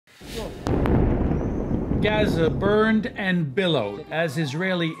Gaza burned and billowed as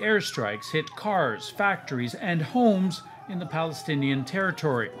Israeli airstrikes hit cars, factories, and homes in the Palestinian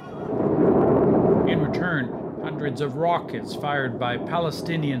territory. In return, hundreds of rockets fired by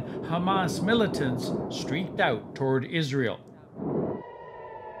Palestinian Hamas militants streaked out toward Israel.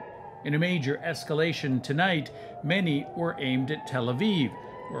 In a major escalation tonight, many were aimed at Tel Aviv,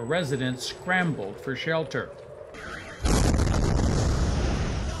 where residents scrambled for shelter.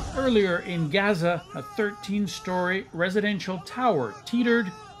 Earlier in Gaza, a 13-story residential tower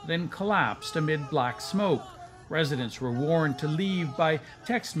teetered, then collapsed amid black smoke. Residents were warned to leave by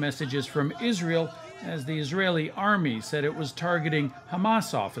text messages from Israel as the Israeli army said it was targeting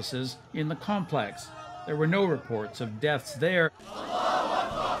Hamas offices in the complex. There were no reports of deaths there,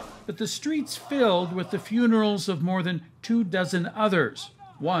 but the streets filled with the funerals of more than 24 others.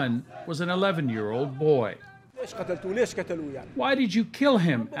 One was an 11-year-old boy. Why did you kill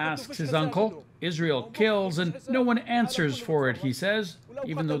him? Asks his uncle. Israel kills and no one answers for it, he says,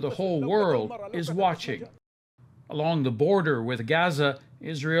 even though the whole world is watching. Along the border with Gaza,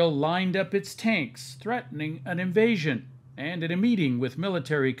 Israel lined up its tanks, threatening an invasion. And in a meeting with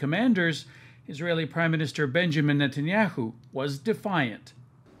military commanders, Israeli Prime Minister Benjamin Netanyahu was defiant.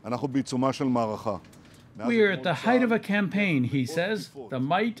 We are at the height of a campaign, he says. The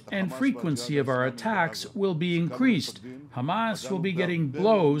might and frequency of our attacks will be increased. Hamas will be getting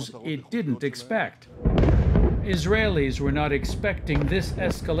blows it didn't expect. Israelis were not expecting this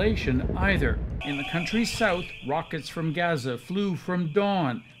escalation either. In the country's south, rockets from Gaza flew from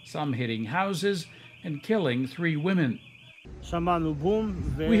dawn, some hitting houses and killing 3 women.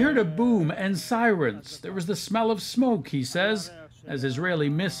 We heard a boom and sirens. There was the smell of smoke, he says, as Israeli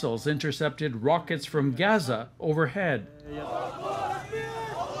missiles intercepted rockets from Gaza overhead.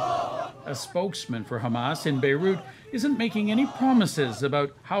 A spokesman for Hamas in Beirut isn't making any promises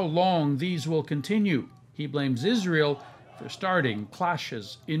about how long these will continue. He blames Israel for starting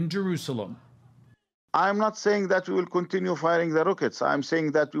clashes in Jerusalem. I'm not saying that we will continue firing the rockets. I'm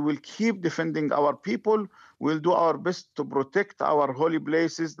saying that we will keep defending our people. We'll do our best to protect our holy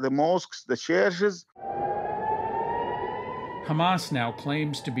places, the mosques, the churches. Hamas now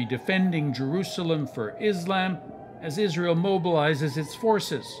claims to be defending Jerusalem for Islam as Israel mobilizes its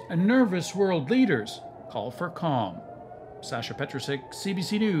forces, and nervous world leaders call for calm. Sasha Petrusik,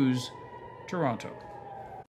 CBC News, Toronto.